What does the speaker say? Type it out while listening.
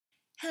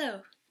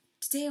Hello!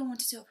 Today I want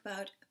to talk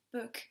about a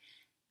book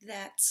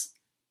that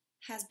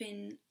has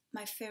been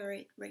my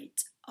favorite read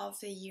of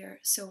the year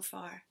so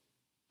far.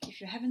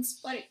 If you haven't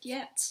spotted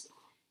yet,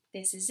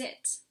 this is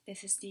it.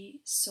 This is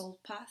The Soul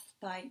Path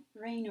by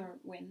Raynor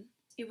Winn.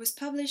 It was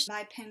published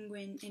by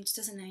Penguin in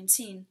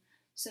 2019,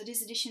 so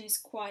this edition is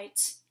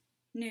quite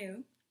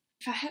new.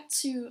 If I had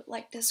to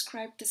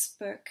describe this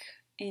book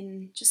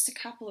in just a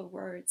couple of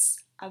words,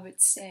 I would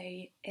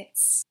say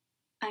it's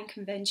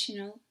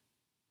unconventional,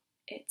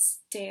 it's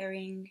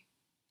daring,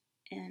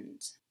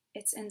 and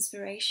it's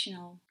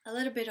inspirational. A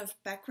little bit of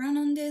background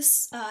on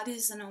this.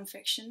 This is a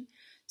non-fiction,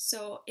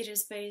 so it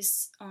is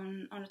based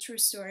on a true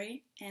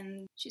story,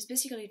 and she's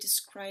basically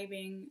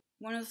describing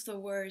one of the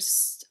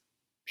worst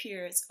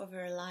periods of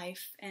her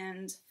life,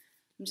 and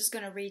I'm just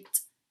gonna read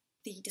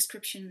the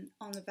description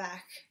on the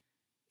back.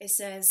 It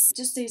says,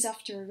 just days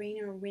after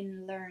Raynor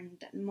Winn learned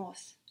that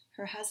Moth,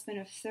 her husband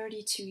of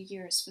 32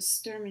 years,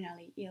 was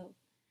terminally ill,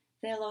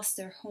 they lost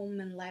their home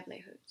and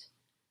livelihood.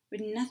 With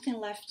nothing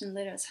left and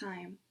little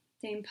time,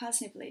 they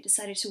impulsively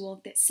decided to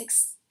walk the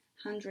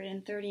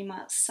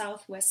 630-mile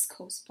southwest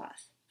coast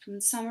path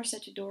from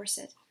Somerset to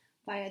Dorset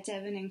via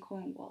Devon and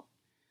Cornwall.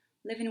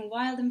 Living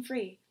wild and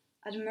free,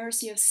 at the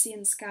mercy of sea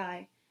and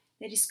sky,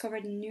 they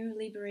discovered a new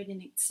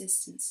liberating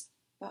existence.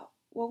 But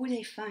what would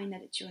they find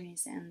at the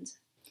journey's end?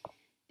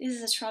 This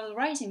is a travel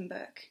writing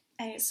book,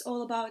 and it's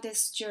all about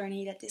this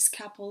journey that this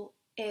couple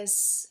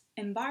is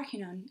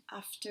embarking on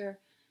after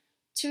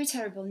two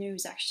terrible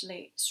news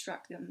actually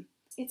struck them.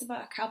 It's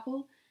about a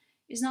couple.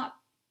 It's not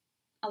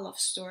a love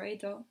story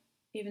though,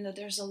 even though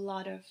there's a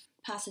lot of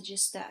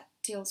passages that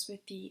deals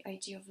with the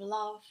idea of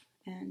love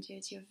and the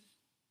idea of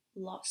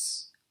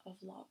loss of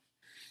love.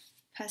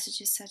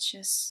 Passages such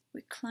as,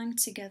 we clung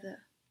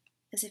together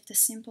as if the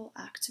simple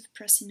act of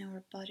pressing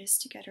our bodies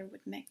together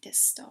would make this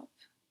stop.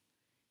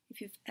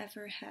 If you've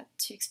ever had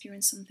to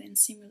experience something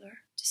similar,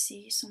 to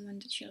see someone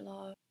that you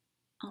love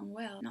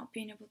unwell, not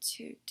being able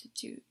to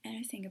do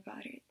anything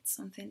about it,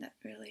 something that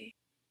really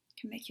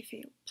can make you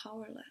feel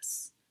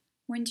powerless.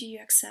 When do you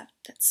accept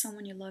that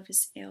someone you love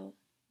is ill?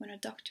 When a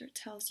doctor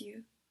tells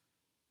you,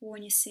 or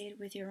when you see it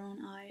with your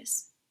own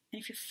eyes? And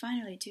if you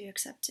finally do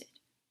accept it,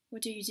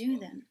 what do you do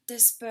then?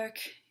 This book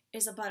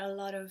is about a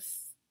lot of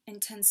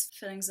intense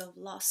feelings of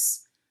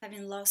loss,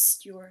 having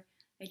lost your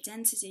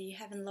identity,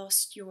 having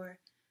lost your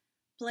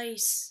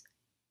place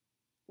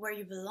where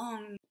you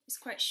belong. It's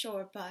quite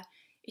short, but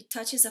it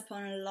touches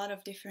upon a lot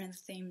of different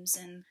themes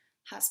and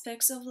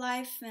aspects of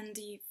life and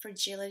the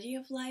fragility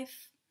of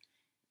life.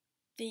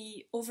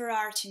 The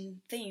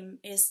overarching theme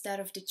is that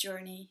of the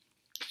journey.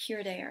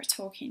 Here they are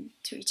talking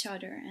to each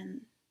other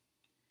and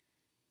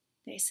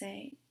they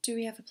say, do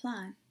we have a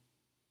plan?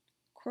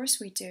 Of course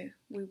we do.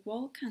 We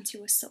walk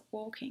until we stop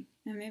walking,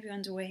 and maybe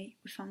on the way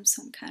we found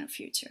some kind of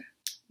future.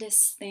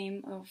 This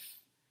theme of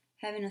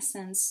having a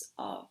sense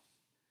of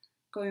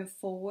going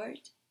forward,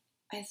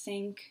 I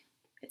think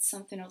it's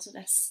something also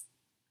that's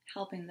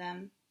helping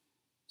them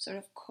sort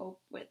of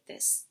cope with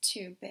these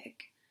two big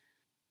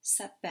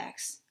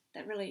setbacks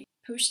that really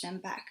push them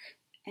back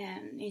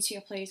and into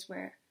a place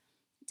where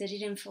they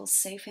didn't feel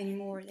safe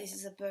anymore. This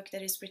is a book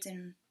that is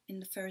written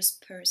in the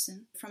first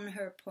person from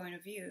her point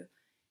of view.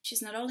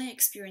 She's not only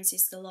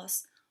experiences the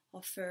loss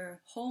of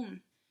her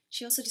home,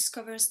 she also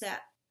discovers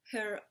that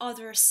her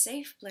other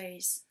safe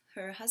place,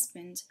 her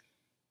husband,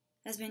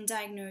 has been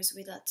diagnosed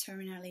with a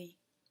terminally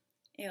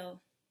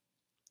ill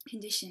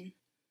condition.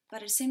 But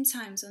at the same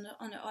time,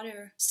 on the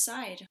other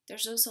side,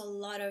 there's also a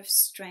lot of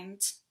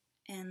strength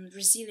and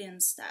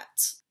resilience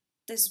that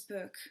this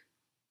book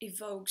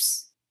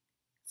evokes.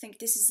 I think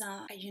this is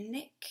a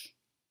unique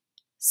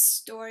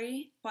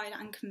story, quite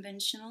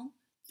unconventional.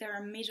 They're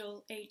a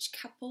middle-aged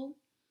couple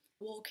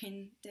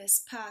walking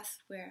this path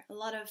where a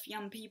lot of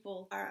young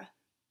people are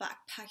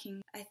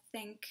backpacking. I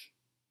think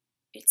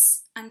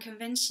it's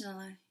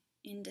unconventional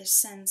in the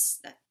sense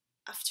that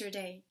after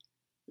they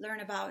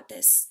learn about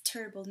this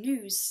terrible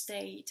news,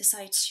 they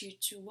decide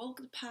to walk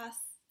the path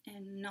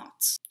and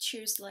not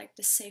choose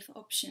the safe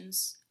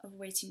options of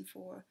waiting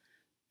for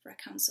a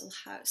council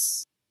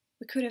house.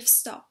 We could have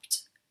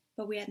stopped,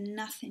 but we had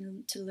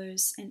nothing to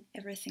lose and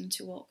everything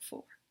to walk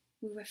for.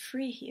 We were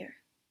free here,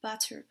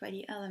 battered by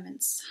the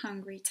elements,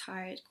 hungry,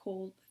 tired,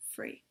 cold, but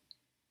free.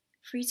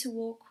 Free to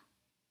walk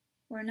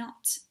or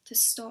not, to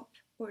stop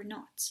or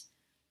not.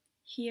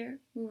 Here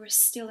we were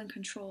still in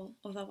control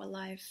of our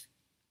life,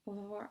 of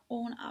our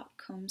own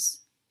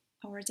outcomes,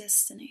 our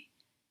destiny.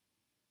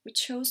 We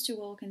chose to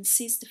walk and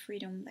seize the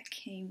freedom that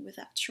came with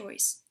that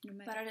choice.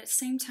 But at the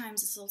same time,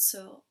 it's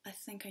also, I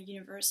think, a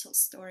universal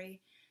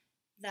story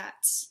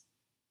that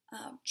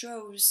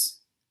draws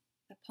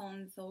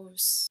upon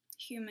those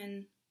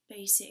human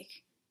basic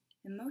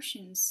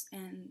emotions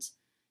and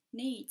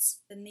needs,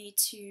 the need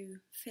to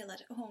feel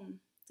at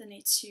home, the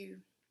need to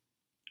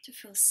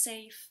feel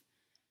safe,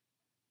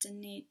 the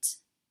need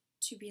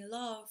to be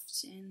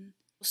loved, and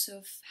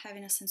also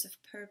having a sense of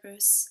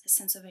purpose, a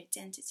sense of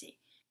identity.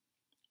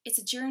 It's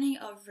a journey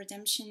of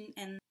redemption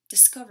and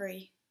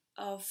discovery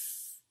of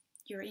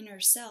your inner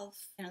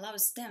self, and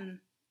allows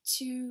them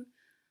to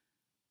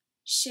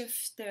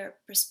shift their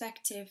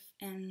perspective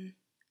and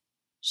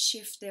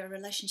shift their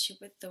relationship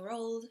with the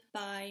world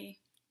by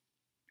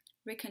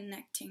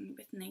reconnecting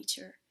with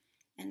nature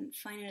and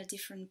finding a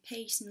different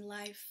pace in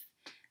life,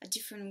 a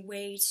different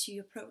way to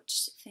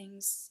approach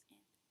things.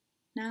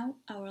 Now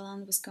our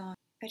land was gone.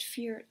 I'd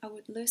feared I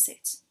would lose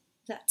it,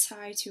 that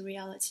tie to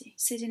reality.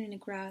 Sitting in the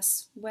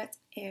grass, wet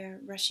air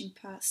rushing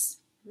past,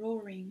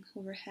 roaring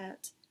overhead,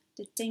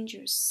 the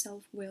dangerous,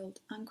 self-willed,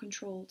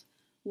 uncontrolled,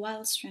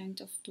 wild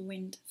strength of the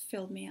wind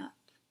filled me up.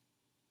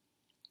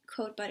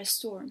 Caught by the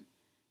storm,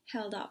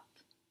 held up,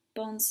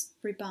 bonds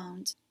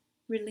rebound,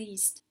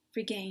 released,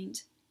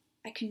 regained.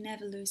 I could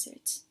never lose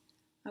it.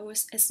 I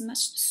was as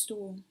much the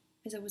storm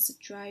as I was the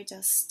dry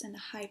dust and the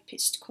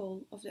high-pitched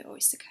call of the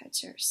oyster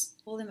catchers.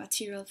 All the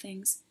material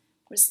things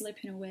were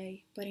slipping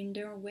away, but in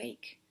their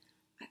wake,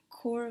 a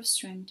core of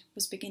strength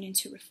was beginning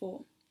to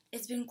reform.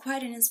 It's been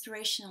quite an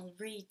inspirational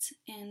read,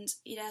 and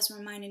it has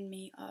reminded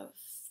me of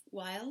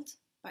Wild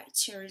by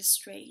Cheryl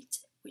Strait,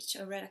 which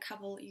I read a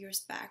couple years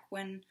back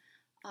when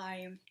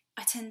I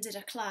attended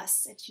a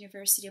class at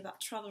university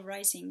about travel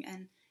writing,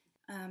 and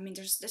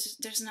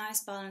there's a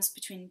nice balance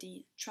between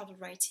the travel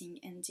writing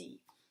and the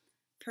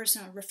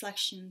personal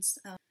reflections.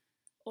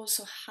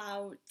 Also,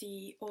 how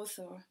the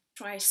author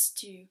tries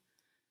to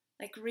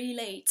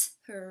relate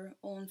her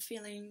own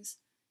feelings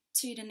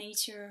to the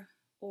nature,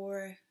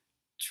 or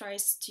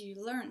tries to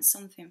learn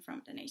something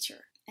from the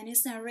nature, and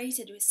it's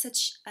narrated with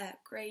such a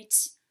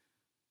great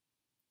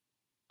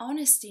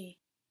honesty,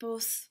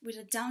 both with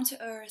a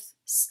down-to-earth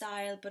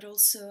style, but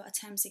also at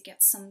times it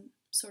gets some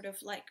sort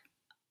of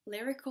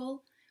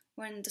lyrical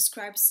when it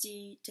describes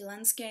the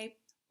landscape,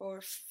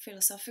 or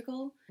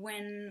philosophical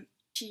when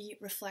she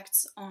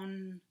reflects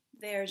on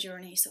their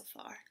journey so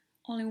far.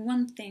 Only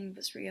one thing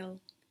was real.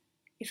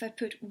 If I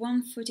put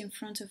one foot in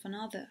front of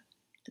another,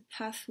 the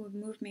path would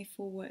move me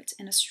forward,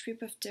 and a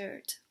strip of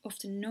dirt,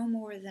 often no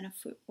more than a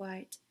foot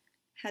wide,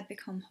 had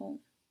become home.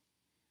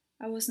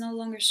 I was no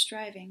longer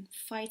striving,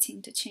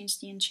 fighting to change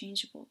the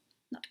unchangeable,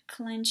 not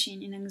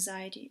clenching in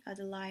anxiety at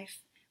the life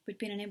we'd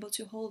been unable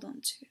to hold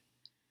on to.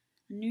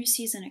 A new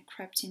season had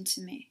crept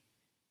into me,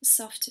 a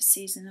softer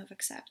season of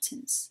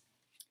acceptance.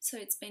 So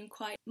it's been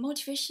quite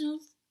motivational,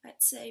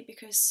 I'd say,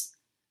 because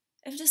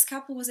if this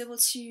couple was able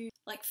to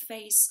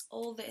face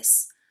all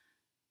this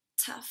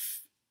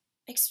tough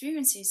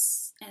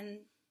experiences, and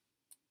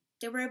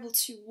they were able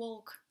to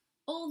walk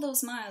all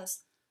those miles,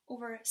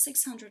 over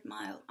 600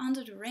 miles,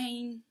 under the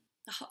rain,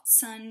 the hot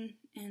sun,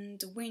 and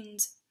the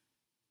wind.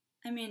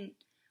 I mean,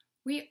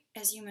 we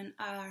as humans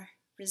are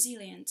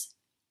resilient,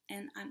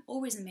 and I'm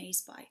always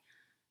amazed by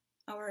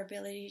our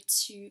ability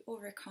to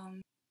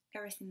overcome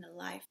everything that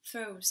life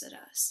throws at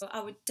us. So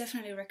I would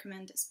definitely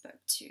recommend this book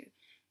to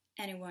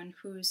anyone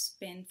who's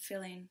been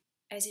feeling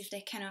as if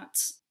they cannot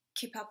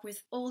keep up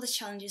with all the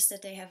challenges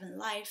that they have in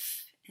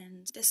life,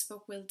 and this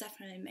book will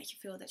definitely make you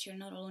feel that you're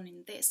not alone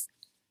in this.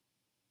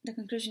 The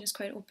conclusion is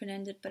quite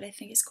open-ended, but I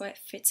think it's quite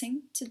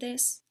fitting to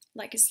this.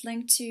 It's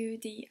linked to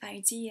the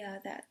idea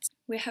that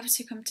we have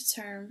to come to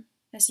terms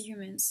as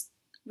humans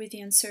with the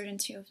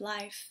uncertainty of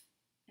life.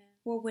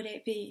 What would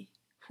it be?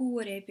 Who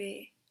would it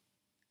be?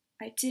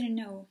 I didn't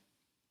know,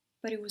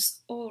 but it was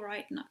all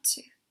right not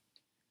to.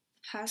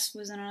 The past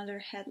was another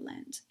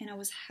headland, and I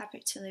was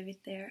happy to leave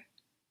it there.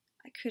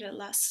 I could at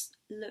last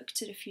look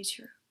to the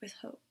future with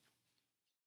hope.